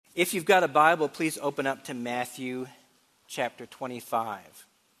If you've got a Bible, please open up to Matthew chapter 25.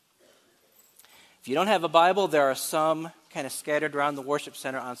 If you don't have a Bible, there are some kind of scattered around the worship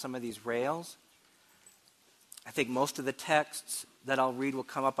center on some of these rails. I think most of the texts that I'll read will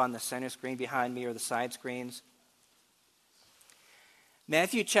come up on the center screen behind me or the side screens.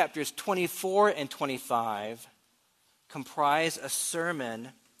 Matthew chapters 24 and 25 comprise a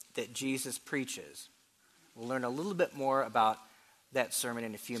sermon that Jesus preaches. We'll learn a little bit more about that sermon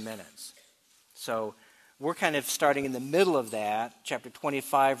in a few minutes. So we're kind of starting in the middle of that, chapter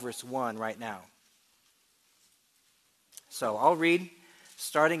 25, verse 1 right now. So I'll read,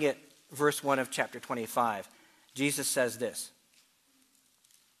 starting at verse 1 of chapter 25. Jesus says this: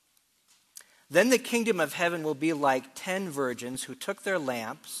 "Then the kingdom of heaven will be like 10 virgins who took their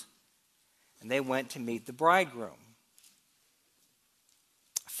lamps, and they went to meet the bridegroom.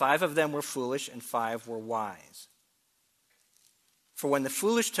 5 of them were foolish, and 5 were wise. For when the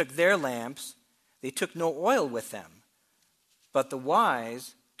foolish took their lamps, they took no oil with them, but the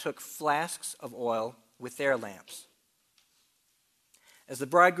wise took flasks of oil with their lamps. As the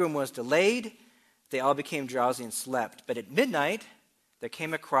bridegroom was delayed, they all became drowsy and slept. But at midnight there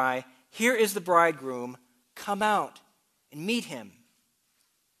came a cry, 'Here is the bridegroom, come out and meet him.'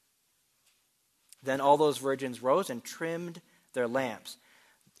 Then all those virgins rose and trimmed their lamps.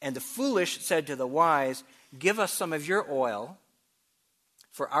 And the foolish said to the wise, 'Give us some of your oil,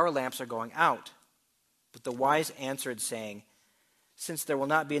 for our lamps are going out.' But the wise answered, saying, 'Since there will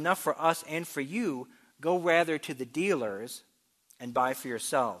not be enough for us and for you, go rather to the dealers and buy for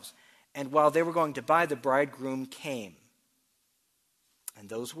yourselves.' And while they were going to buy, the bridegroom came. And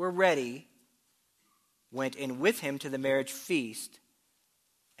those who were ready went in with him to the marriage feast,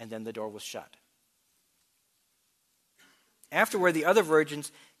 and then the door was shut. Afterward, the other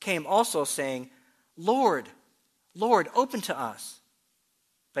virgins came also, saying, 'Lord, Lord, open to us.'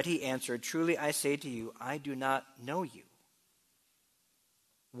 But he answered, 'Truly I say to you, I do not know you.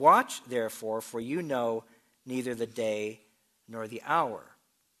 Watch, therefore, for you know neither the day nor the hour.'"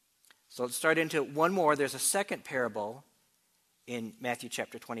 So let's start into one more. There's a second parable in Matthew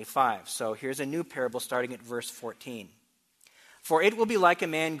chapter 25. So here's a new parable starting at verse 14. "For it will be like a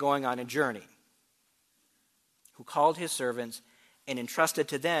man going on a journey, who called his servants and entrusted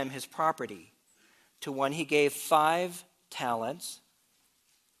to them his property. To one he gave 5 talents,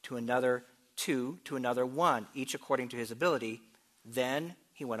 to another 2, to another 1, each according to his ability. Then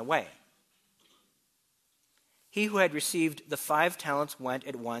he went away. He who had received the 5 talents went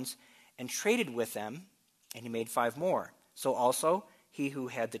at once and traded with them, and he made 5 more. So also he who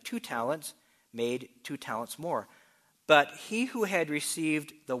had the 2 talents made 2 talents more. But he who had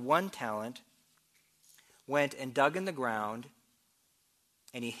received the 1 talent went and dug in the ground,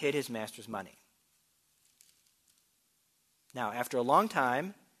 and he hid his master's money. Now, after a long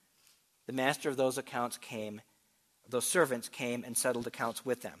time, the master of those servants came and settled accounts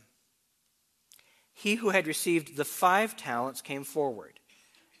with them. He who had received the 5 talents came forward,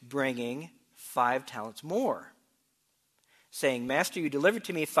 bringing 5 talents more, saying, 'Master, you delivered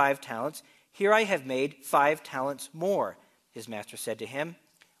to me 5 talents. Here I have made 5 talents more.' His master said to him,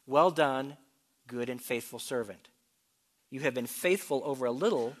 'Well done, good and faithful servant. You have been faithful over a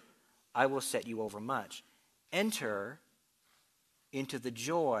little, I will set you over much. Enter into the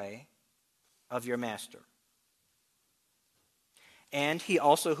joy of your master.' And he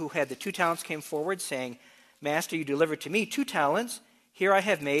also who had the 2 talents came forward, saying, 'Master, you delivered to me 2 talents. Here I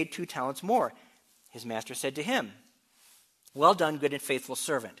have made 2 talents more.' His master said to him, 'Well done, good and faithful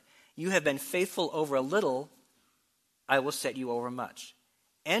servant. You have been faithful over a little, I will set you over much.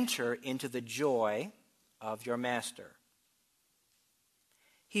 Enter into the joy of your master.'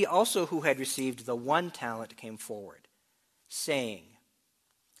 He also who had received the 1 talent came forward, saying,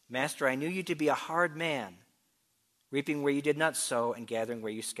 'Master, I knew you to be a hard man, reaping where you did not sow and gathering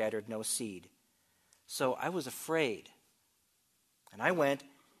where you scattered no seed. So I was afraid, and I went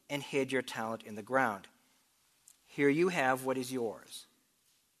and hid your talent in the ground. Here you have what is yours.'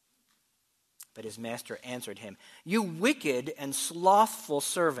 But his master answered him, 'You wicked and slothful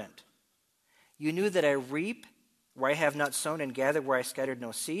servant. You knew that I reap where I have not sown and gather where I scattered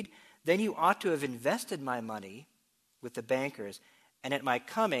no seed. Then you ought to have invested my money with the bankers, and at my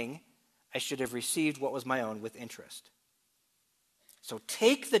coming I should have received what was my own with interest. So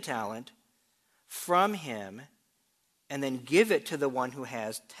take the talent from him and then give it to the one who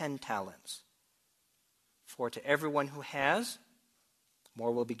has 10 talents. For to everyone who has,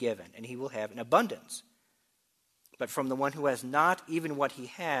 more will be given, and he will have in abundance. But from the one who has not, even what he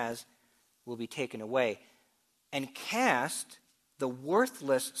has will be taken away. And cast the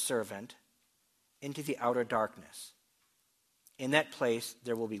worthless servant into the outer darkness. In that place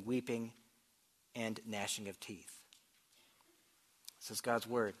there will be weeping and gnashing of teeth. This is God's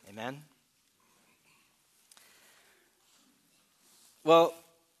word. Amen? Well,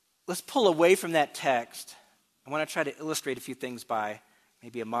 let's pull away from that text. I want to try to illustrate a few things by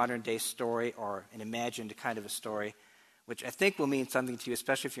maybe a modern day story or an imagined kind of a story, which I think will mean something to you,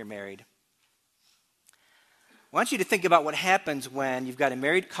 especially if you're married. I want you to think about what happens when you've got a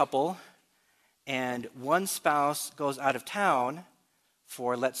married couple and one spouse goes out of town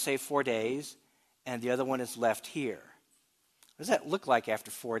for, let's say, 4 days, and the other one is left here. What does that look like after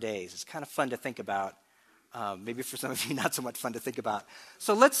 4 days? It's kind of fun to think about. Maybe for some of you, not so much fun to think about.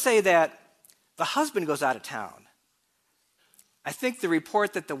 So let's say that the husband goes out of town. I think the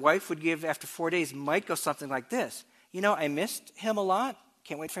report that the wife would give after 4 days might go something like this. I missed him a lot.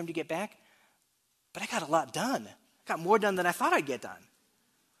 Can't wait for him to get back. But I got a lot done. I got more done than I thought I'd get done.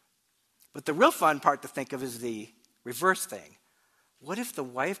 But the real fun part to think of is the reverse thing. What if the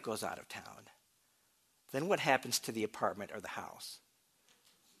wife goes out of town? Then what happens to the apartment or the house?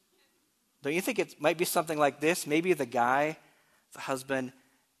 Don't you think it might be something like this? Maybe the guy, the husband,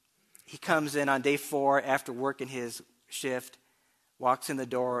 he comes in on day 4 after working his shift, walks in the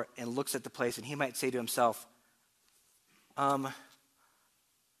door and looks at the place, and he might say to himself,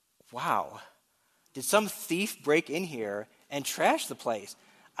 wow, did some thief break in here and trash the place?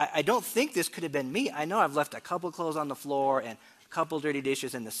 I don't think this could have been me. I know I've left a couple clothes on the floor and a couple dirty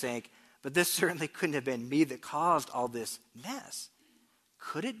dishes in the sink, but this certainly couldn't have been me that caused all this mess.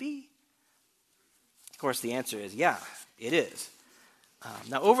 Could it be? Of course, the answer is yeah, it is.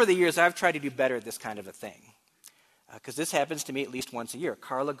 Now, over the years, I've tried to do better at this kind of a thing, because this happens to me at least once a year.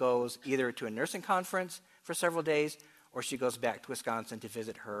 Carla goes either to a nursing conference for several days, or she goes back to Wisconsin to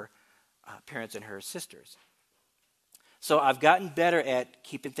visit her parents and her sisters. So I've gotten better at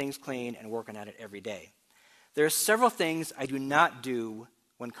keeping things clean and working at it every day. There are several things I do not do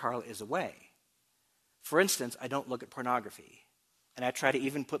when Carla is away. For instance, I don't look at pornography. And I try to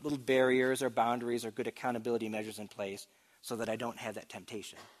even put little barriers or boundaries or good accountability measures in place so that I don't have that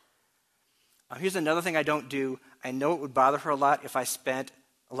temptation. Here's another thing I don't do. I know it would bother her a lot if I spent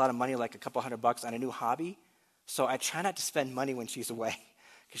a lot of money, like a couple $100 on a new hobby. So I try not to spend money when she's away,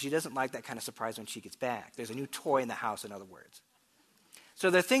 because she doesn't like that kind of surprise when she gets back. There's a new toy in the house, in other words. So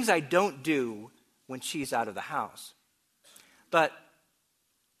there are things I don't do when she's out of the house. But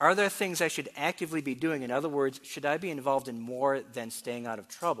are there things I should actively be doing? In other words, should I be involved in more than staying out of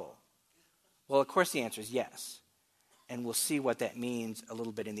trouble? Well, of course, the answer is yes. And we'll see what that means a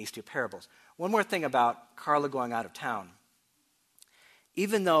little bit in these two parables. One more thing about Carla going out of town.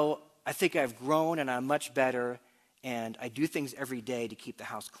 Even though I think I've grown and I'm much better and I do things every day to keep the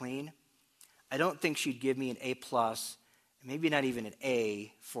house clean, I don't think she'd give me an A+, maybe not even an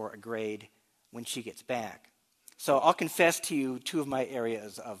A for a grade when she gets back. So I'll confess to you 2 of my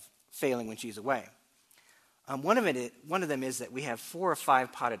areas of failing when she's away. One of them is that we have 4 or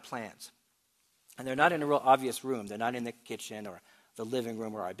 5 potted plants. And they're not in a real obvious room. They're not in the kitchen or the living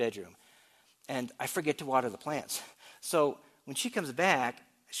room or our bedroom. And I forget to water the plants. So when she comes back,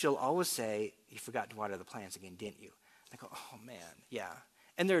 she'll always say, "You forgot to water the plants again, didn't you?" I go, "Oh, man, yeah."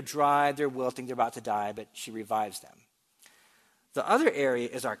 And they're dry, they're wilting, they're about to die, but she revives them. The other area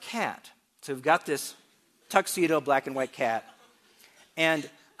is our cat. So we've got this tuxedo black and white cat. And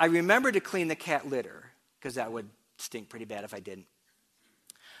I remember to clean the cat litter, because that would stink pretty bad if I didn't.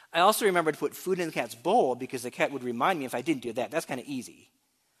 I also remember to put food in the cat's bowl, because the cat would remind me if I didn't do that. That's kind of easy.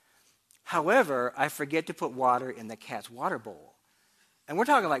 However, I forget to put water in the cat's water bowl. And we're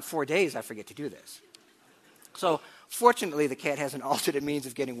talking like 4 days I forget to do this. So fortunately, the cat has an alternate means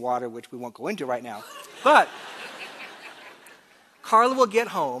of getting water, which we won't go into right now. But Carla will get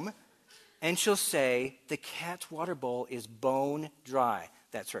home, and she'll say, "The cat's water bowl is bone dry."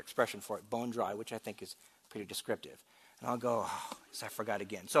 That's her expression for it, bone dry, which I think is pretty descriptive. And I'll go, "Oh, I forgot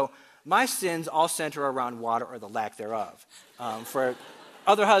again." So my sins all center around water or the lack thereof. For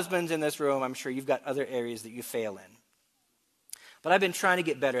other husbands in this room, I'm sure you've got other areas that you fail in. But I've been trying to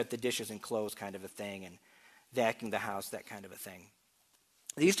get better at the dishes and clothes kind of a thing and vacuuming the house, that kind of a thing.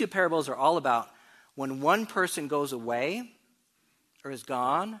 These 2 parables are all about when one person goes away or is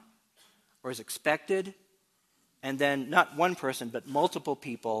gone or is expected, and then not one person but multiple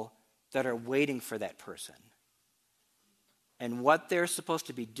people that are waiting for that person, and what they're supposed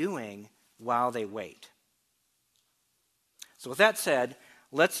to be doing while they wait. So with that said,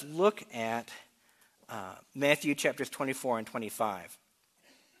 let's look at Matthew chapters 24 and 25.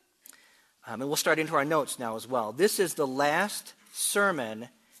 And we'll start into our notes now as well. This is the last sermon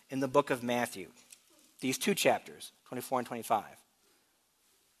in the book of Matthew. These 2 chapters, 24 and 25.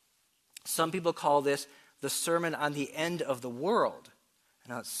 Some people call this the Sermon on the End of the World.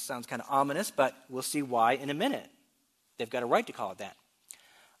 I know it sounds kind of ominous, but we'll see why in a minute. They've got a right to call it that.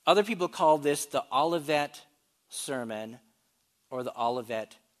 Other people call this the Olivet Sermon or the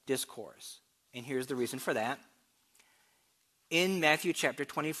Olivet Discourse. And here's the reason for that. In Matthew chapter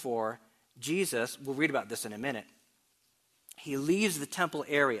 24, Jesus, we'll read about this in a minute, he leaves the temple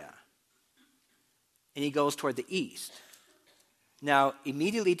area and he goes toward the east. Now,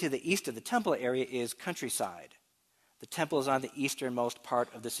 immediately to the east of the temple area is countryside. The temple is on the easternmost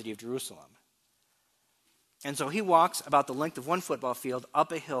part of the city of Jerusalem. And so he walks about the length of one football field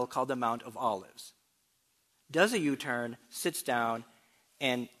up a hill called the Mount of Olives, does a U-turn, sits down,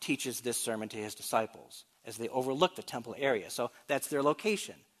 and teaches this sermon to his disciples as they overlook the temple area. So that's their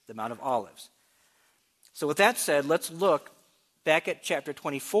location, the Mount of Olives. So with that said, let's look back at chapter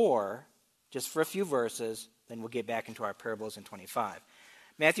 24, just for a few verses, then we'll get back into our parables in 25.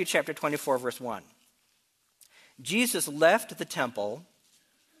 Matthew chapter 24, verse 1. Jesus left the temple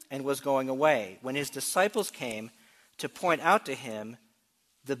and was going away when his disciples came to point out to him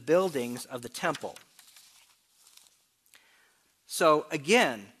the buildings of the temple. So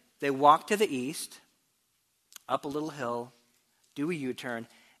again, they walk to the east, up a little hill, do a U-turn,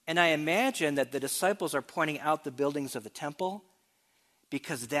 and I imagine that the disciples are pointing out the buildings of the temple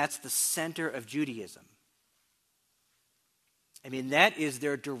because that's the center of Judaism. I mean, that is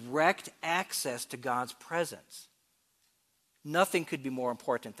their direct access to God's presence. Nothing could be more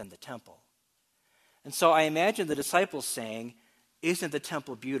important than the temple. And so I imagine the disciples saying, "Isn't the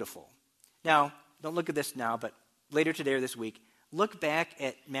temple beautiful?" Now, don't look at this now, but later today or this week, look back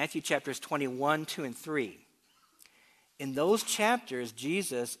at Matthew chapters 21, 2, and 3. In those chapters,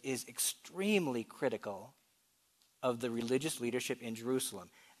 Jesus is extremely critical of the religious leadership in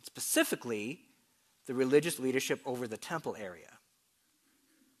Jerusalem, and specifically the religious leadership over the temple area.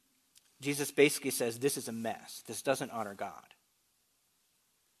 Jesus basically says, this is a mess. This doesn't honor God.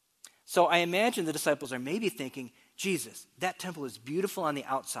 So I imagine the disciples are maybe thinking, Jesus, that temple is beautiful on the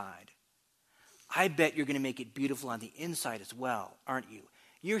outside. I bet you're going to make it beautiful on the inside as well, aren't you?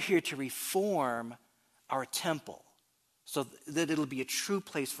 You're here to reform our temple so that it'll be a true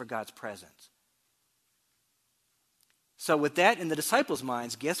place for God's presence. So with that in the disciples'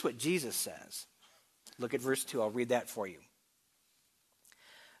 minds, guess what Jesus says? Look at verse 2. I'll read that for you.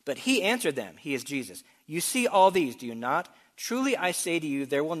 But he answered them, he is Jesus, "You see all these, do you not? Truly I say to you,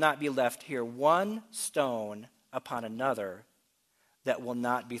 there will not be left here one stone upon another that will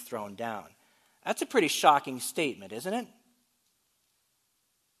not be thrown down." That's a pretty shocking statement, isn't it?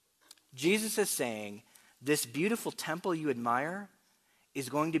 Jesus is saying, this beautiful temple you admire is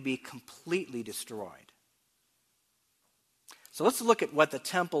going to be completely destroyed. So let's look at what the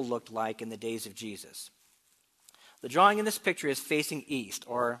temple looked like in the days of Jesus. The drawing in this picture is facing east,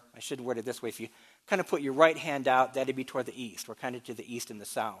 or I should word it this way. If you kind of put your right hand out, that'd be toward the east. We're kind of to the east and the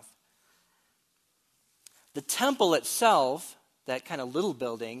south. The temple itself, that kind of little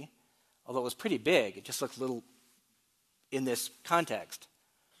building, although it was pretty big, it just looked little in this context,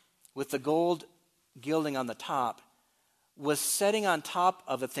 with the gold gilding on the top, was setting on top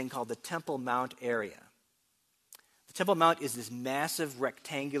of a thing called the Temple Mount area. The Temple Mount is this massive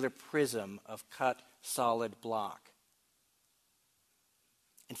rectangular prism of cut solid block.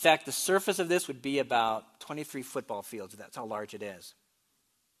 In fact, the surface of this would be about 23 football fields. That's how large it is.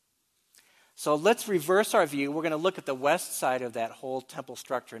 So let's reverse our view. We're going to look at the west side of that whole temple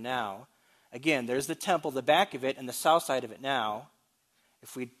structure now. Again, there's the temple, the back of it, and the south side of it now.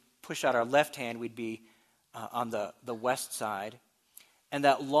 If we push out our left hand, we'd be on the west side. And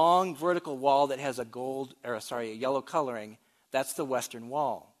that long vertical wall that has a yellow coloring, that's the western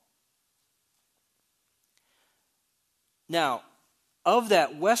wall. Now, of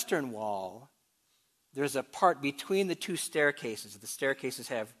that western wall, there's a part between the two staircases. The staircases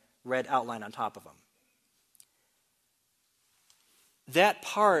have red outline on top of them. That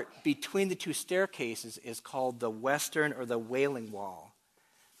part between the two staircases is called the western or the Wailing Wall.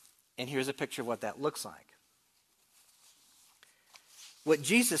 And here's a picture of what that looks like. What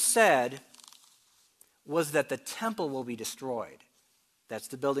Jesus said was that the temple will be destroyed. That's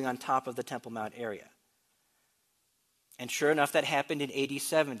the building on top of the Temple Mount area. And sure enough, that happened in AD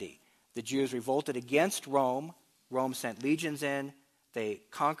 70. The Jews revolted against Rome. Rome sent legions in. They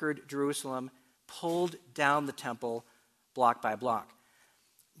conquered Jerusalem, pulled down the temple block by block.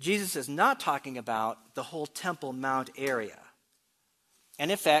 Jesus is not talking about the whole Temple Mount area. And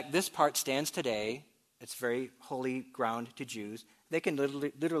in fact, this part stands today. It's very holy ground to Jews. They can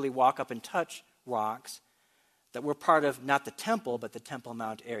literally walk up and touch rocks that were part of not the temple, but the Temple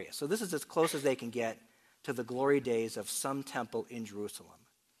Mount area. So this is as close as they can get to the glory days of some temple in Jerusalem.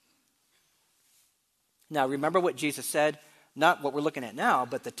 Now, remember what Jesus said, not what we're looking at now,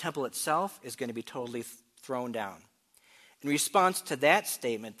 but the temple itself is going to be totally thrown down. In response to that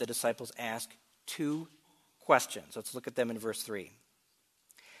statement, the disciples ask two questions. Let's look at them in verse 3.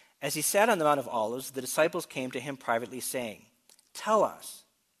 As he sat on the Mount of Olives, the disciples came to him privately, saying, "Tell us,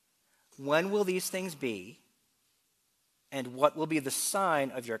 when will these things be, and what will be the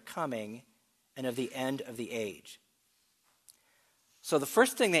sign of your coming and of the end of the age?" So the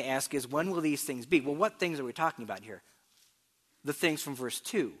first thing they ask is, when will these things be? Well, what things are we talking about here? The things from verse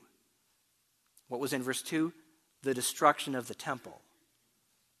 2. What was in verse 2? The destruction of the temple.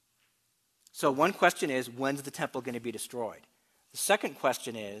 So one question is, when's the temple going to be destroyed? The second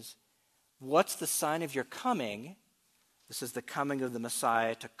question is, what's the sign of your coming? This is the coming of the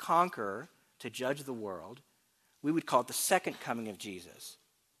Messiah to conquer, to judge the world. We would call it the second coming of Jesus.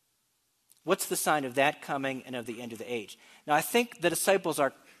 What's the sign of that coming and of the end of the age? Now, I think the disciples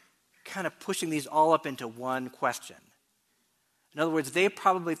are kind of pushing these all up into one question. In other words, they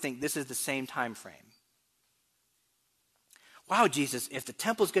probably think this is the same time frame. Wow, Jesus, if the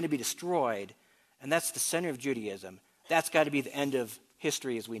temple is going to be destroyed, and that's the center of Judaism, that's got to be the end of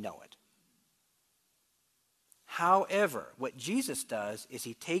history as we know it. However, what Jesus does is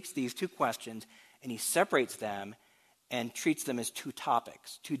he takes these two questions and he separates them and treats them as two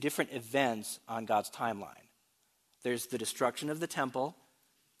topics, two different events on God's timeline. There's the destruction of the temple.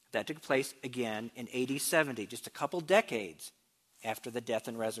 That took place again in AD 70, just a couple decades after the death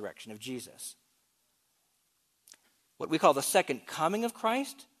and resurrection of Jesus. What we call the second coming of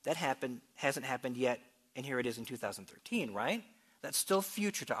Christ, that hasn't happened yet, and here it is in 2013, right? That's still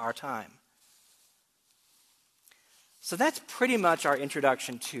future to our time. So that's pretty much our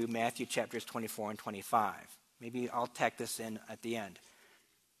introduction to Matthew chapters 24 and 25. Maybe I'll tack this in at the end.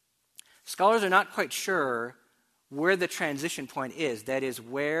 Scholars are not quite sure where the transition point is. That is,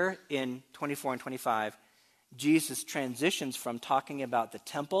 where in 24 and 25 Jesus transitions from talking about the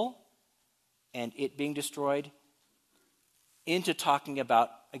temple and it being destroyed into talking about,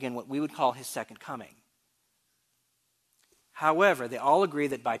 again, what we would call his second coming. However, they all agree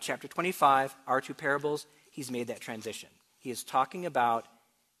that by chapter 25, our two parables, he's made that transition. He is talking about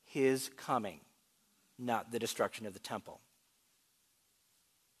his coming, not the destruction of the temple.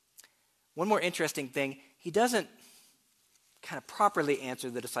 One more interesting thing, he doesn't kind of properly answer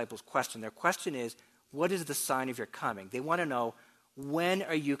the disciples' question. Their question is, what is the sign of your coming? They want to know, when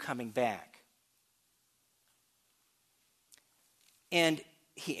are you coming back? And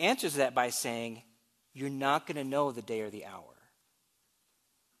he answers that by saying, you're not going to know the day or the hour.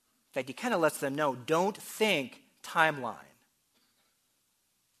 In fact, he kind of lets them know, don't think timeline.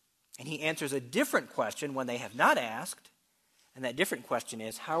 And he answers a different question when they have not asked. And that different question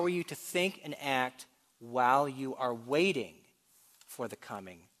is, how are you to think and act while you are waiting for the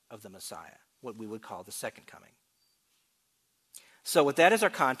coming of the Messiah, what we would call the second coming? So with that as our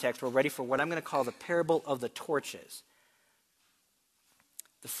context, we're ready for what I'm going to call the parable of the torches.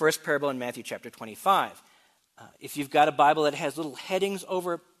 The first parable in Matthew chapter 25. If you've got a Bible that has little headings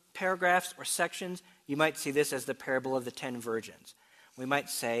over paragraphs or sections, you might see this as the parable of the 10 virgins. We might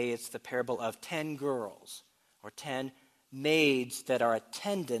say it's the parable of 10 girls or 10 maids that are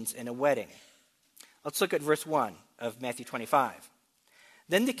attendants in a wedding. Let's look at verse 1 of Matthew 25.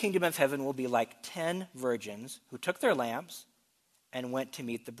 Then the kingdom of heaven will be like 10 virgins who took their lamps and went to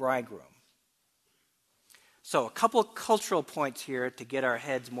meet the bridegroom. So a couple cultural points here to get our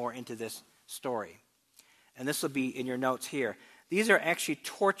heads more into this story. And this will be in your notes here. These are actually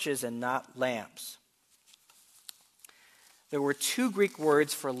torches and not lamps. There were two Greek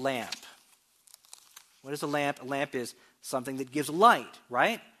words for lamp. What is a lamp? A lamp is something that gives light,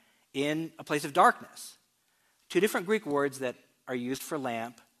 right? In a place of darkness. Two different Greek words that are used for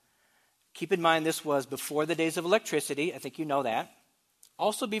lamp. Keep in mind this was before the days of electricity. I think you know that.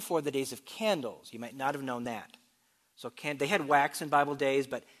 Also before the days of candles. You might not have known that. So they had wax in Bible days,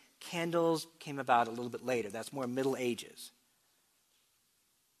 but candles came about a little bit later. That's more Middle Ages.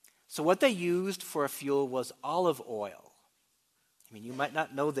 So what they used for a fuel was olive oil. I mean, you might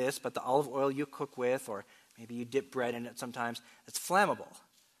not know this, but the olive oil you cook with, or maybe you dip bread in it sometimes, it's flammable.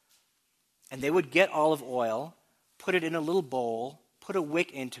 And they would get olive oil, put it in a little bowl, put a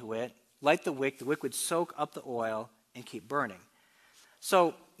wick into it, light the wick would soak up the oil and keep burning.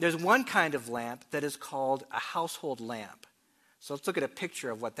 So there's one kind of lamp that is called a household lamp. So let's look at a picture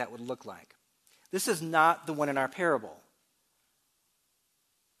of what that would look like. This is not the one in our parable.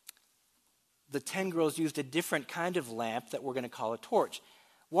 The 10 girls used a different kind of lamp that we're going to call a torch.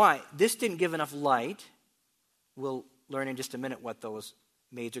 Why? This didn't give enough light. We'll learn in just a minute what those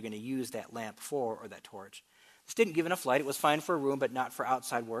maids are going to use that lamp for, or that torch. This didn't give enough light. It was fine for a room, but not for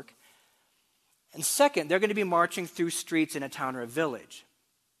outside work. And second, they're going to be marching through streets in a town or a village.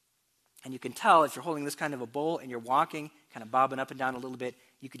 And you can tell if you're holding this kind of a bowl and you're walking, kind of bobbing up and down a little bit,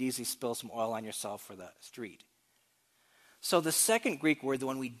 you could easily spill some oil on yourself for the street. So the second Greek word, the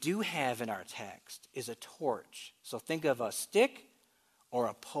one we do have in our text, is a torch. So think of a stick or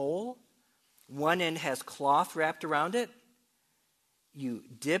a pole. One end has cloth wrapped around it. You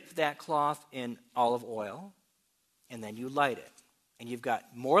dip that cloth in olive oil, and then you light it. And you've got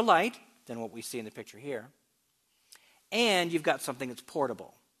more light than what we see in the picture here. And you've got something that's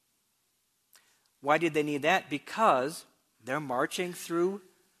portable. Why did they need that? Because they're marching through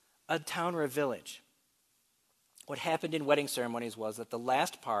a town or a village. What happened in wedding ceremonies was that the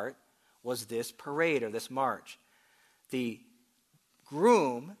last part was this parade or this march. The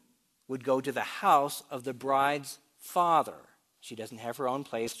groom would go to the house of the bride's father. She doesn't have her own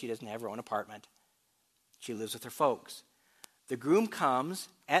place. She doesn't have her own apartment. She lives with her folks. The groom comes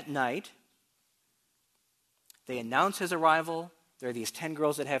at night. They announce his arrival. There are these 10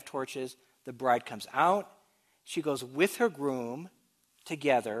 girls that have torches. The bride comes out. She goes with her groom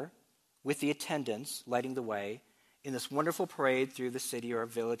together with the attendants lighting the way in this wonderful parade through the city or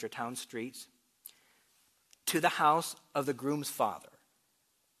village or town streets to the house of the groom's father,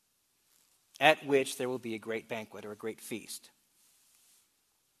 at which there will be a great banquet or a great feast.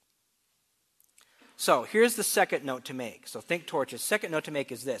 So here's the second note to make. So think torches. Second note to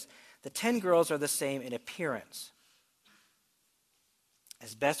make is this. The 10 girls are the same in appearance.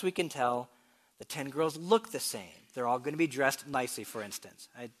 As best we can tell, the 10 girls look the same. They're all going to be dressed nicely, for instance.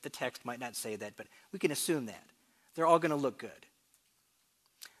 The text might not say that, but we can assume that. They're all going to look good.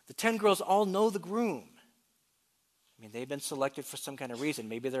 The 10 girls all know the groom. I mean, they've been selected for some kind of reason.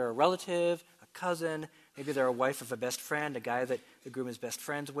 Maybe they're a relative, a cousin. Maybe they're a wife of a best friend, a guy that the groom is best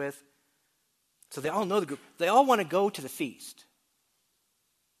friends with. So they all know the groom. They all want to go to the feast.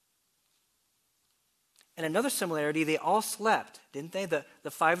 And another similarity, they all slept, didn't they? The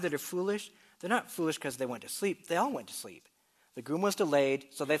 5 that are foolish, they're not foolish because they went to sleep. They all went to sleep. The groom was delayed,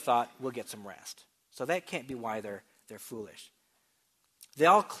 so they thought, we'll get some rest. So that can't be why they're foolish. They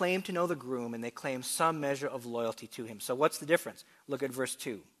all claim to know the groom, and they claim some measure of loyalty to him. So what's the difference? Look at verse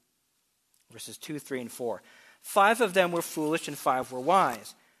 2. Verses 2, 3, and 4. 5 of them were foolish, and 5 were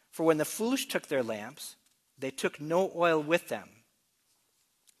wise. For when the foolish took their lamps, they took no oil with them.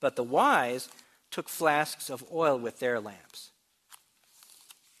 But the wise took flasks of oil with their lamps.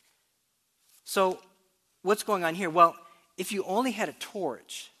 So what's going on here? Well, if you only had a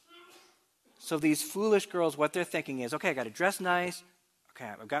torch, so these foolish girls, what they're thinking is, okay, I got to dress nice. Okay,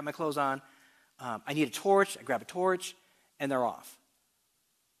 I've got my clothes on. I need a torch. I grab a torch, and they're off.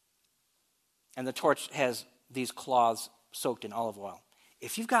 And the torch has these cloths soaked in olive oil.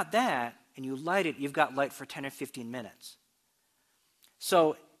 If you've got that and you light it, you've got light for 10 or 15 minutes.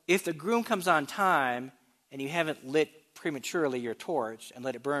 So if the groom comes on time and you haven't lit prematurely your torch and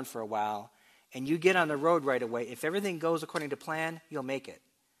let it burn for a while, and you get on the road right away, if everything goes according to plan, you'll make it.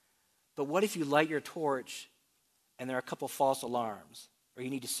 But what if you light your torch and there are a couple false alarms, or you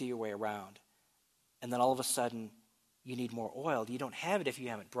need to see your way around, and then all of a sudden you need more oil? You don't have it if you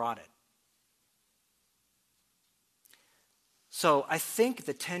haven't brought it. So I think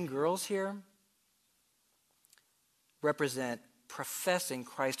the 10 girls here represent professing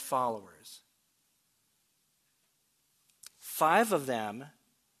Christ followers. 5 of them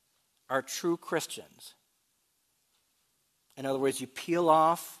are true Christians. In other words, you peel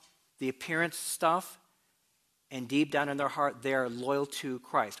off the appearance stuff, and deep down in their heart, they are loyal to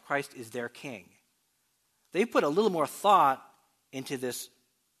Christ. Christ is their king. They put a little more thought into this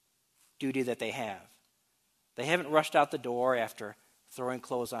duty that they have. They haven't rushed out the door after throwing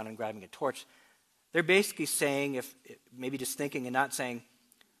clothes on and grabbing a torch. They're basically saying, if maybe just thinking and not saying,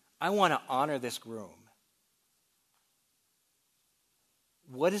 I want to honor this groom.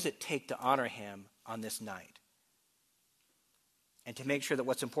 What does it take to honor him on this night? And to make sure that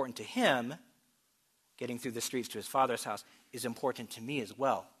what's important to him, getting through the streets to his father's house, is important to me as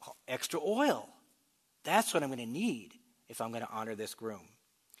well. Extra oil. That's what I'm going to need if I'm going to honor this groom.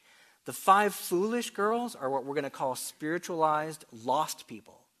 The 5 foolish girls are what we're going to call spiritualized, lost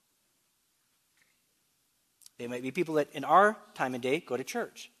people. They might be people that in our time and day go to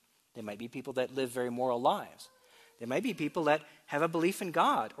church. They might be people that live very moral lives. They might be people that have a belief in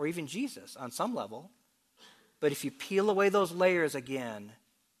God or even Jesus on some level. But if you peel away those layers again,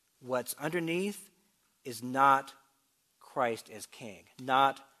 what's underneath is not Christ as king.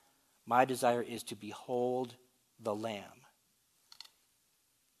 Not, my desire is to behold the Lamb.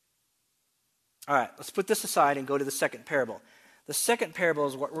 All right, let's put this aside and go to the second parable. The second parable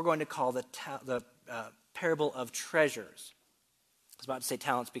is what we're going to call the parable of treasures. was about to say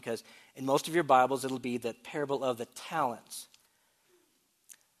talents because in most of your Bibles it'll be the parable of the talents.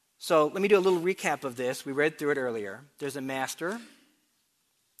 So let me do a little recap of this. We read through it earlier. There's a master.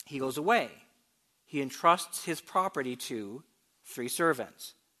 He goes away. He entrusts his property to 3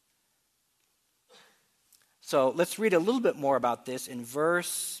 servants. So let's read a little bit more about this in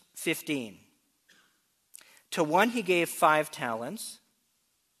verse 15. To one he gave 5 talents,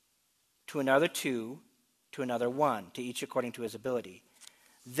 to another 2, to another 1, to each according to his ability.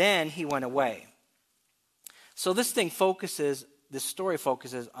 Then he went away. So this story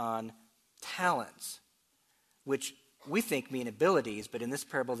focuses on talents, which we think mean abilities, but in this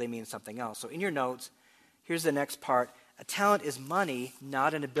parable they mean something else. So in your notes, here's the next part. A talent is money,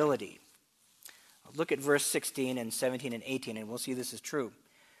 not an ability. Look at verse 16 and 17 and 18, and we'll see this is true.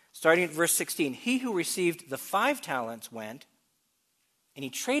 Starting at verse 16, he who received the 5 talents went, and he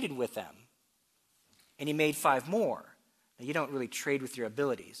traded with them, and he made 5 more. Now, you don't really trade with your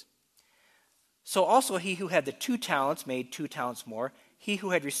abilities. So also he who had the 2 talents made 2 talents more. He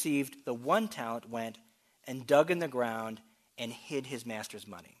who had received the 1 talent went and dug in the ground and hid his master's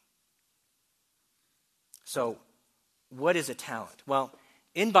money. So what is a talent? Well,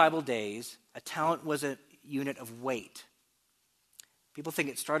 in Bible days, a talent was a unit of weight. People think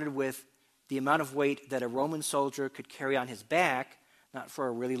it started with the amount of weight that a Roman soldier could carry on his back, not for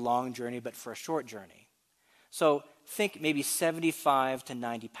a really long journey, but for a short journey. So think maybe 75 to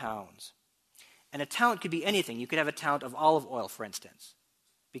 90 pounds. And a talent could be anything. You could have a talent of olive oil, for instance,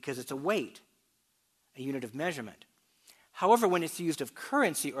 because it's a weight, a unit of measurement. However, when it's used of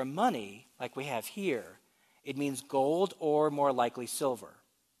currency or money, like we have here, it means gold or more likely silver.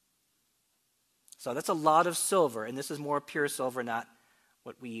 So that's a lot of silver, and this is more pure silver, not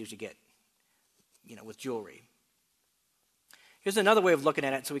what we usually get, with jewelry. Here's another way of looking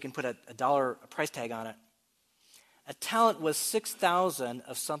at it so we can put a price tag on it. A talent was 6,000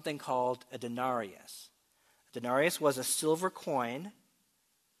 of something called a denarius. A denarius was a silver coin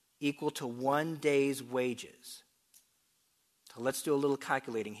equal to 1 day's wages. So let's do a little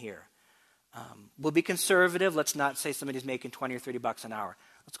calculating here. We'll be conservative. Let's not say somebody's making 20 or 30 bucks an hour.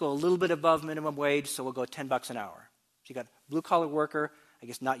 Let's go a little bit above minimum wage, so we'll go 10 bucks an hour. So you got a blue-collar worker, I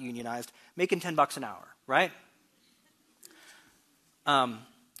guess not unionized, making 10 bucks an hour, right?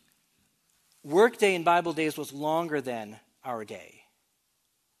 Workday in Bible days was longer than our day.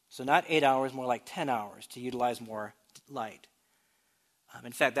 So not 8 hours, more like 10 hours to utilize more light.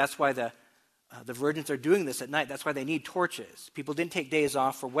 In fact, that's why the virgins are doing this at night. That's why they need torches. People didn't take days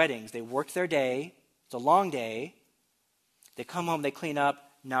off for weddings. They worked their day. It's a long day. They come home, they clean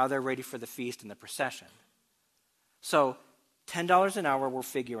up. Now they're ready for the feast and the procession. So $10 an hour, we're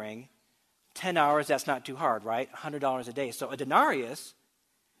figuring. 10 hours, that's not too hard, right? $100 a day. So a denarius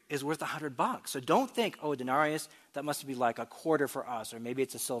is worth $100. So don't think, a denarius, that must be like a quarter for us, or maybe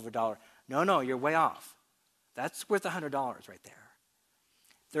it's a silver dollar. No, you're way off. That's worth $100 right there.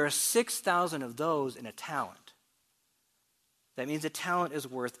 There are 6,000 of those in a talent. That means a talent is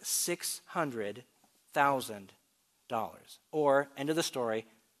worth $600,000. Or, end of the story,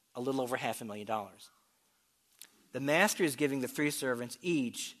 a little over $500,000. The master is giving the 3 servants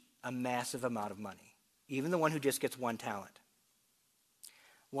each a massive amount of money, even the one who just gets 1 talent.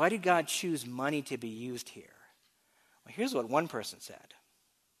 Why did God choose money to be used here? Well, here's what one person said,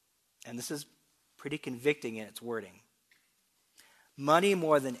 and this is pretty convicting in its wording. Money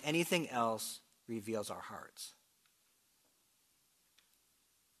more than anything else reveals our hearts.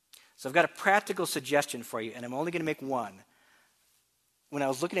 So I've got a practical suggestion for you, and I'm only going to make one. When I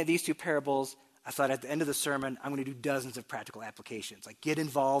was looking at these 2 parables, I thought at the end of the sermon, I'm going to do dozens of practical applications, like get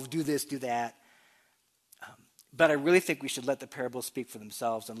involved, do this, do that. But I really think we should let the parables speak for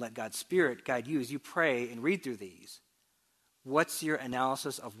themselves and let God's Spirit guide you as you pray and read through these. What's your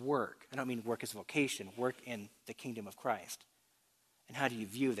analysis of work? I don't mean work as vocation, work in the kingdom of Christ. And how do you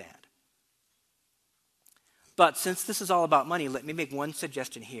view that? But since this is all about money, let me make one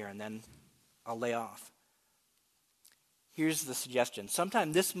suggestion here, and then I'll lay off. Here's the suggestion.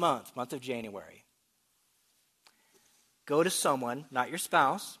 Sometime this month of January, go to someone, not your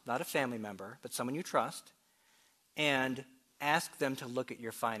spouse, not a family member, but someone you trust, and ask them to look at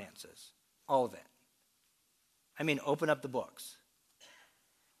your finances, all of it. I mean, open up the books.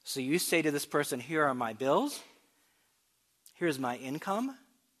 So you say to this person, here are my bills, here's my income,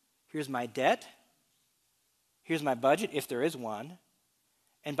 here's my debt, here's my budget, if there is one,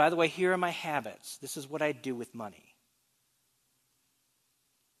 and by the way, here are my habits. This is what I do with money.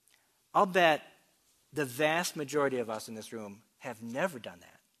 I'll bet the vast majority of us in this room have never done that.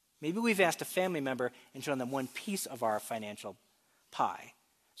 Maybe we've asked a family member and shown them one piece of our financial pie,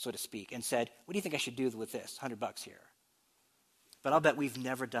 so to speak, and said, what do you think I should do with this? $100 here. but I'll bet we've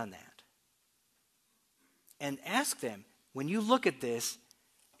never done that. And ask them, when you look at this,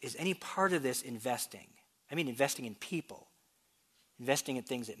 is any part of this investing? I mean investing in people, investing in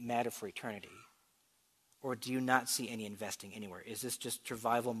things that matter for eternity. Or do you not see any investing anywhere? Is this just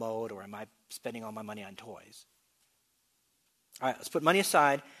survival mode, or am I spending all my money on toys? All right, let's put money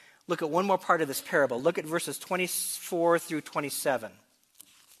aside. Look at one more part of this parable. Look at verses 24 through 27.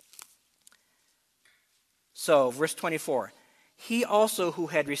 So, verse 24. He also who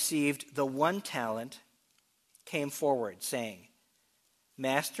had received the 1 talent came forward, saying,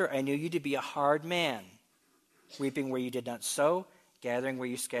 Master, I knew you to be a hard man, reaping where you did not sow, gathering where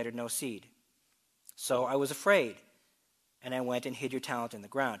you scattered no seed. So I was afraid, and I went and hid your talent in the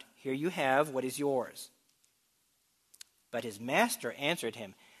ground. Here you have what is yours. But his master answered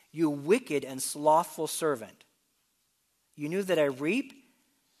him, You wicked and slothful servant. You knew that I reap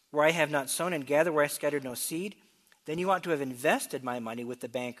where I have not sown and gather where I scattered no seed. Then you ought to have invested my money with the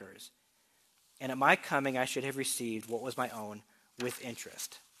bankers. And at my coming I should have received what was my own with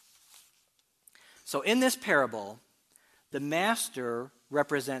interest. So in this parable, the master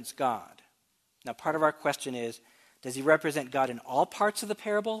represents God. Now, part of our question is, does he represent God in all parts of the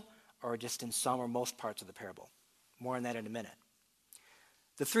parable, or just in some or most parts of the parable? More on that in a minute.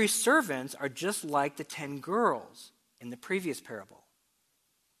 The 3 servants are just like the 10 girls in the previous parable.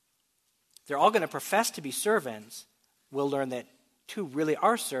 They're all going to profess to be servants. We'll learn that 2 really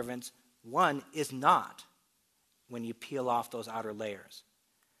are servants. 1 is not, when you peel off those outer layers.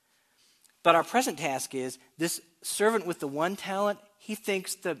 But our present task is, this servant with the 1 talent, he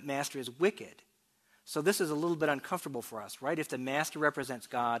thinks the master is wicked. So this is a little bit uncomfortable for us, right? If the master represents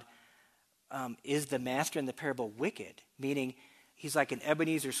God, is the master in the parable wicked? Meaning, he's like an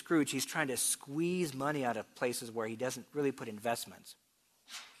Ebenezer Scrooge. He's trying to squeeze money out of places where he doesn't really put investments.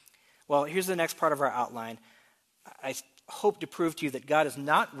 Well, here's the next part of our outline. I hope to prove to you that God is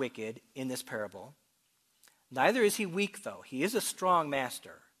not wicked in this parable. Neither is he weak, though. He is a strong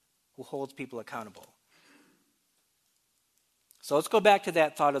master who holds people accountable. So let's go back to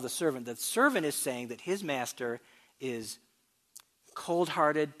that thought of the servant. The servant is saying that his master is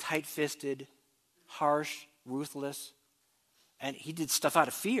cold-hearted, tight-fisted, harsh, ruthless, and he did stuff out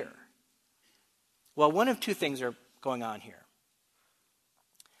of fear. Well, one of 2 things are going on here.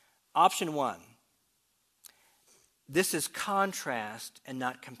 Option 1, this is contrast and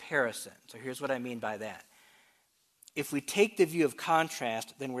not comparison. So here's what I mean by that. If we take the view of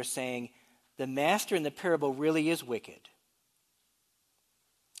contrast, then we're saying the master in the parable really is wicked.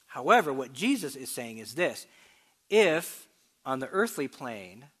 However, what Jesus is saying is this: if on the earthly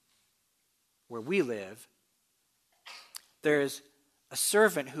plane where we live, there's a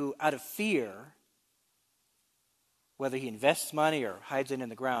servant who, out of fear, whether he invests money or hides it in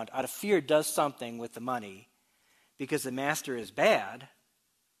the ground, out of fear does something with the money because the master is bad,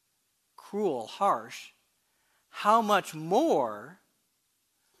 cruel, harsh, how much more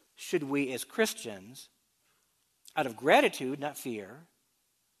should we as Christians, out of gratitude, not fear,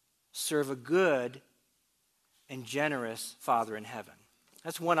 serve a good and generous Father in heaven?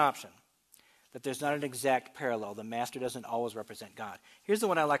 That's one option, that there's not an exact parallel. The master doesn't always represent God. Here's the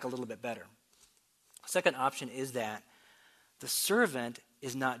one I like a little bit better. The second option is that the servant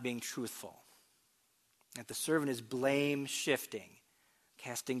is not being truthful. That the servant is blame shifting,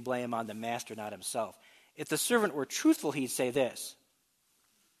 casting blame on the master, not himself. If the servant were truthful, he'd say this: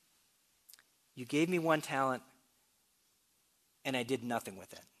 You gave me 1 talent, and I did nothing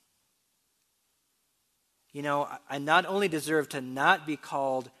with it. You know, I not only deserve to not be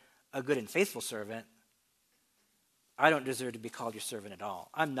called a good and faithful servant, I don't deserve to be called your servant at all.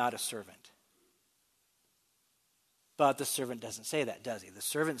 I'm not a servant. But the servant doesn't say that, does he? The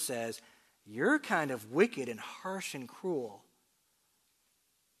servant says, you're kind of wicked and harsh and cruel.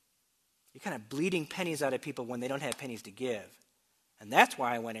 You're kind of bleeding pennies out of people when they don't have pennies to give. And that's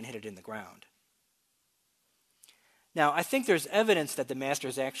why I went and hid it in the ground. Now, I think there's evidence that the master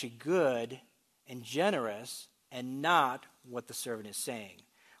is actually good and generous and not what the servant is saying.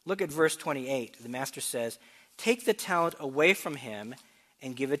 Look at verse 28. The master says, Take the talent away from him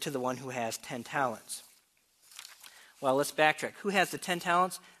and give it to the one who has 10 talents. Well, let's backtrack. Who has the 10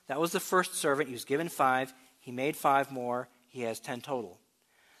 talents? That was the first servant. He was given 5. He made 5 more. He has 10 total.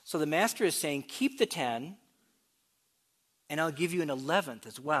 So the master is saying, keep the 10, and I'll give you an 11th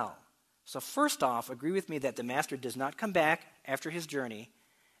as well. So first off, agree with me that the master does not come back after his journey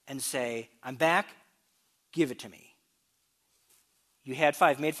and say, I'm back, give it to me. You had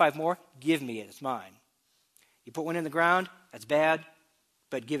 5, made 5 more, give me it, it's mine. You put 1 in the ground, that's bad,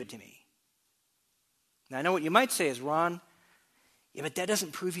 but give it to me. Now I know what you might say is, Ron, yeah, but that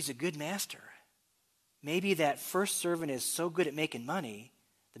doesn't prove he's a good master. maybe that first servant is so good at making money,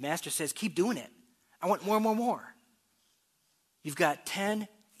 the master says, keep doing it. I want more and more and more. You've got 10,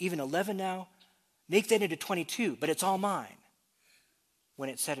 even 11 now. Make that into 22, but it's all mine when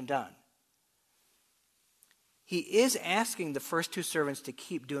it's said and done. He is asking the first two servants to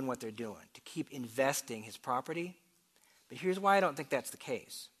keep doing what they're doing, to keep investing his property. But here's why I don't think that's the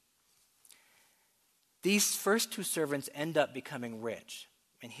case. These first two servants end up becoming rich.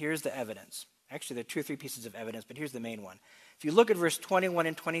 And here's the evidence. Actually, there are 2 or 3 pieces of evidence, but here's the main one. If you look at verse 21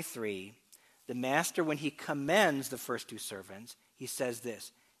 and 23, the master, when he commends the first two servants, he says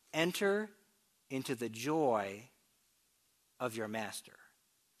this, enter into the joy of your master.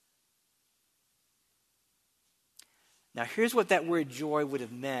 Now, here's what that word joy would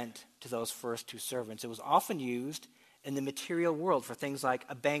have meant to those first two servants. It was often used in the material world for things like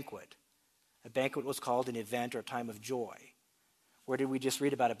a banquet. A banquet was called an event or a time of joy. Where did we just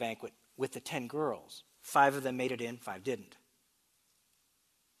read about a banquet? With the 10 girls. 5 of them made it in, 5 didn't.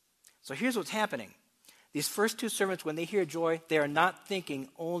 So here's what's happening. These first two servants, when they hear joy, they are not thinking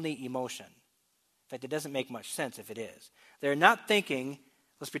only emotion. In fact, it doesn't make much sense if it is. They're not thinking,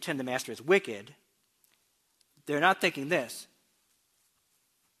 let's pretend the master is wicked. They're not thinking this.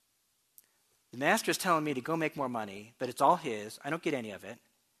 The master is telling me to go make more money, but it's all his. I don't get any of it.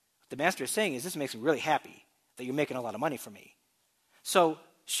 What the master is saying is, this makes me really happy that you're making a lot of money for me. So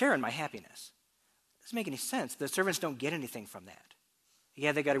share in my happiness. It doesn't make any sense. The servants don't get anything from that.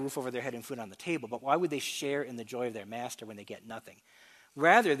 Yeah, they got a roof over their head and food on the table, but why would they share in the joy of their master when they get nothing?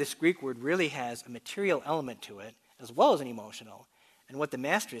 Rather, this Greek word really has a material element to it, as well as an emotional. And what the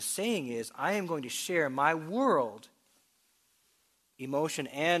master is saying is, I am going to share my world, emotion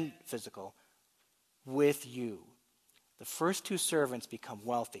and physical, with you. The first two servants become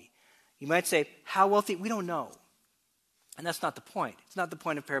wealthy. You might say, how wealthy? We don't know. And that's not the point. It's not the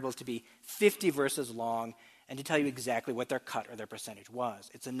point of parables to be 50 verses long and to tell you exactly what their cut or their percentage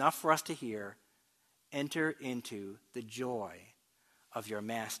was. It's enough for us to hear, enter into the joy of your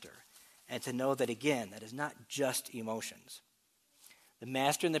master. And to know that, again, that is not just emotions. The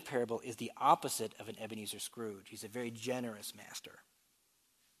master in the parable is the opposite of an Ebenezer Scrooge. He's a very generous master.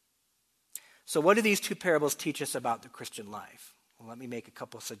 So what do these two parables teach us about the Christian life? Well, let me make a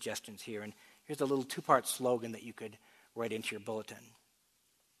couple of suggestions here. And here's a little 2-part slogan that you could write into your bulletin.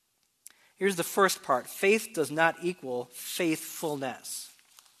 Here's the first part. Faith does not equal faithfulness.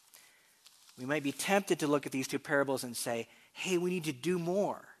 We might be tempted to look at these two parables and say, hey, we need to do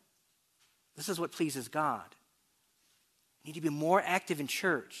more. This is what pleases God. I need to be more active in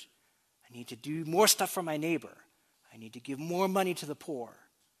church. I need to do more stuff for my neighbor. I need to give more money to the poor.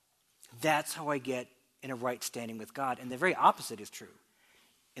 That's how I get in a right standing with God. And the very opposite is true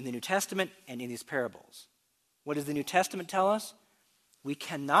in the New Testament and in these parables. What does the New Testament tell us? We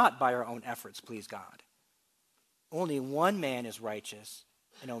cannot, by our own efforts, please God. Only one man is righteous,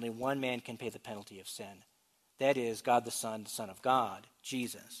 and only one man can pay the penalty of sin. That is God the Son of God,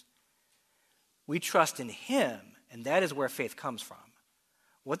 Jesus. We trust in him, and that is where faith comes from.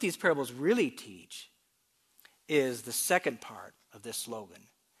 What these parables really teach is the second part of this slogan.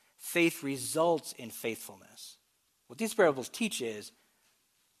 Faith results in faithfulness. What these parables teach is,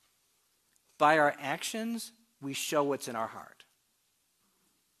 by our actions, we show what's in our heart.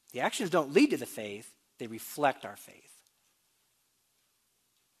 The actions don't lead to the faith, they reflect our faith.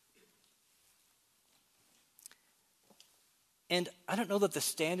 And I don't know that the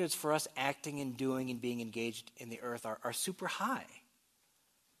standards for us acting and doing and being engaged in the earth are super high.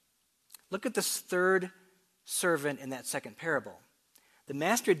 Look at this third servant in that second parable. The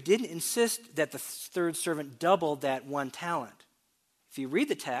master didn't insist that the third servant doubled that 1 talent. If you read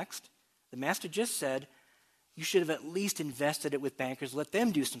the text, the master just said, you should have at least invested it with bankers, let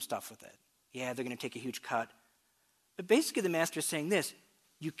them do some stuff with it. Yeah, they're going to take a huge cut. But basically the master is saying this,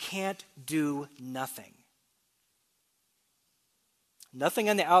 you can't do nothing. Nothing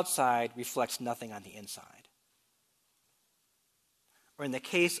on the outside reflects nothing on the inside. Or in the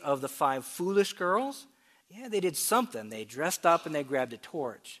case of the 5 foolish girls, yeah, they did something. They dressed up and they grabbed a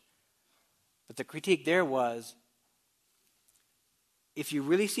torch. But the critique there was, if you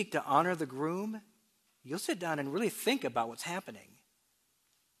really seek to honor the groom, you'll sit down and really think about what's happening.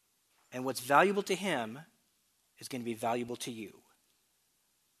 And what's valuable to him is going to be valuable to you.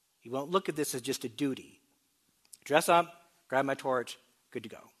 You won't look at this as just a duty. Dress up, grab my torch, good to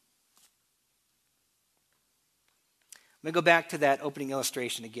go. Let me go back to that opening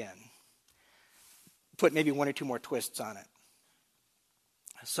illustration again. Put maybe 1 or 2 more twists on it.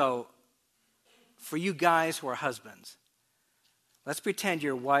 So, for you guys who are husbands, let's pretend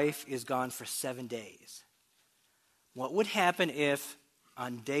your wife is gone for 7 days. What would happen if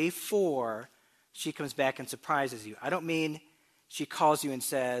on day 4 she comes back and surprises you. I don't mean she calls you and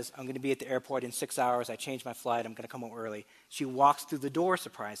says, I'm going to be at the airport in 6 hours. I changed my flight. I'm going to come home early. She walks through the door,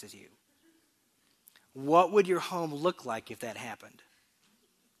 surprises you. What would your home look like if that happened?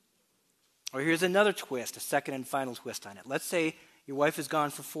 Or here's another twist, a second and final twist on it. Let's say your wife is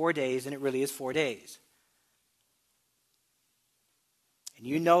gone for 4 days, and it really is 4 days. And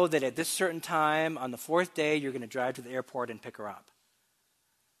you know that at this certain time, on the 4th day, you're going to drive to the airport and pick her up.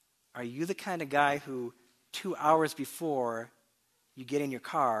 Are you the kind of guy who 2 hours before you get in your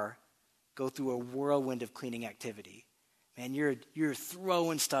car, go through a whirlwind of cleaning activity? Man, you're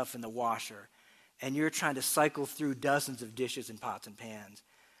throwing stuff in the washer, and you're trying to cycle through dozens of dishes and pots and pans.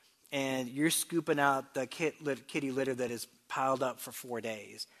 And you're scooping out the kitty litter that is piled up for 4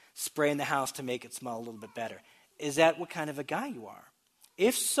 days, spraying the house to make it smell a little bit better. Is that what kind of a guy you are?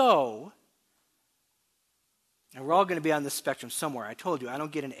 If so, and we're all going to be on this spectrum somewhere. I told you, I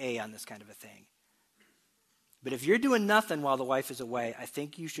don't get an A on this kind of a thing. But if you're doing nothing while the wife is away, I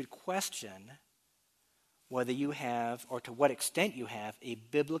think you should question whether you have, or to what extent you have, a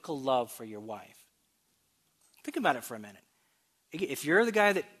biblical love for your wife. Think about it for a minute. If you're the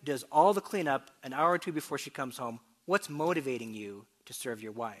guy that does all the cleanup an hour or two before she comes home, what's motivating you to serve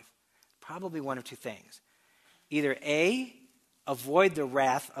your wife? Probably one of two things. Either A, avoid the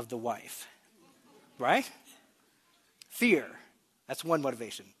wrath of the wife, right? Fear. That's one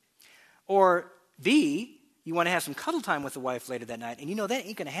motivation. Or B, you want to have some cuddle time with the wife later that night, and you know that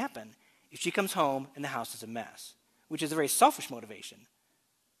ain't going to happen if she comes home and the house is a mess, which is a very selfish motivation.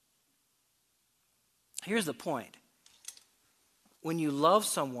 Here's the point. When you love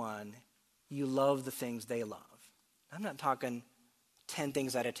someone, you love the things they love. I'm not talking 10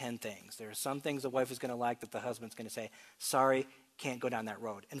 things out of 10 things. There are some things the wife is going to like that the husband's going to say, sorry, can't go down that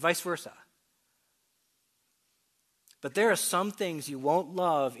road, and vice versa. But there are some things you won't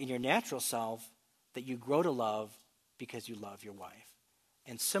love in your natural self that you grow to love because you love your wife.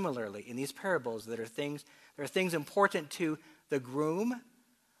 And similarly, in these parables, there are things important to the groom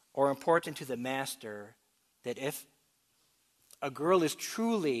or important to the master that if a girl is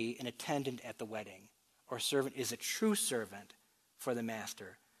truly an attendant at the wedding or servant is a true servant for the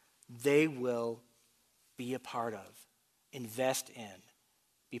master, they will be a part of, invest in,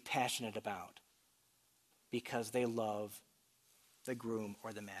 be passionate about, because they love the groom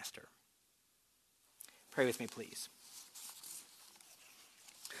or the master. Pray with me, please.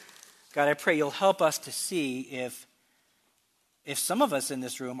 God, I pray you'll help us to see if some of us in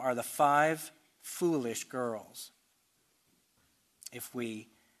this room are the 5 foolish girls. If we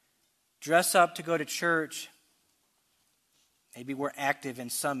dress up to go to church, maybe we're active in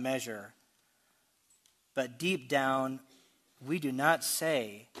some measure, but deep down, we do not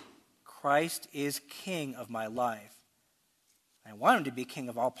say, Christ is King of my life. I want him to be King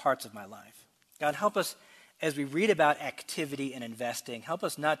of all parts of my life. God, help us as we read about activity and investing. Help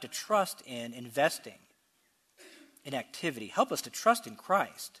us not to trust in investing in activity. Help us to trust in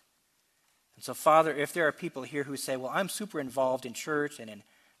Christ. And so, Father, if there are people here who say, well, I'm super involved in church and in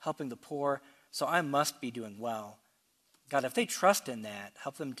helping the poor, so I must be doing well. God, if they trust in that,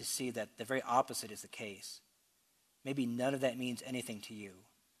 help them to see that the very opposite is the case. Maybe none of that means anything to you.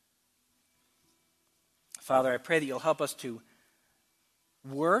 Father, I pray that you'll help us to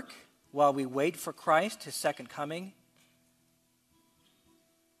work while we wait for Christ, his second coming.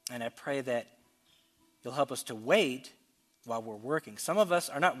 And I pray that you'll help us to wait while we're working. Some of us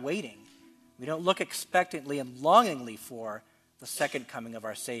are not waiting. We don't look expectantly and longingly for the second coming of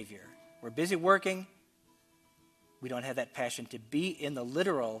our Savior. We're busy working. We don't have that passion to be in the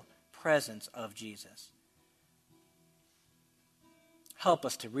literal presence of Jesus. Help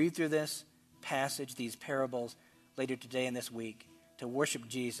us to read through this passage, these parables, later today and this week, to worship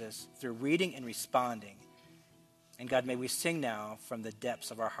Jesus through reading and responding. And God, may we sing now from the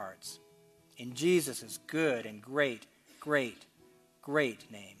depths of our hearts. In Jesus' good and great, great,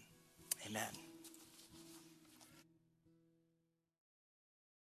 great name. Amen.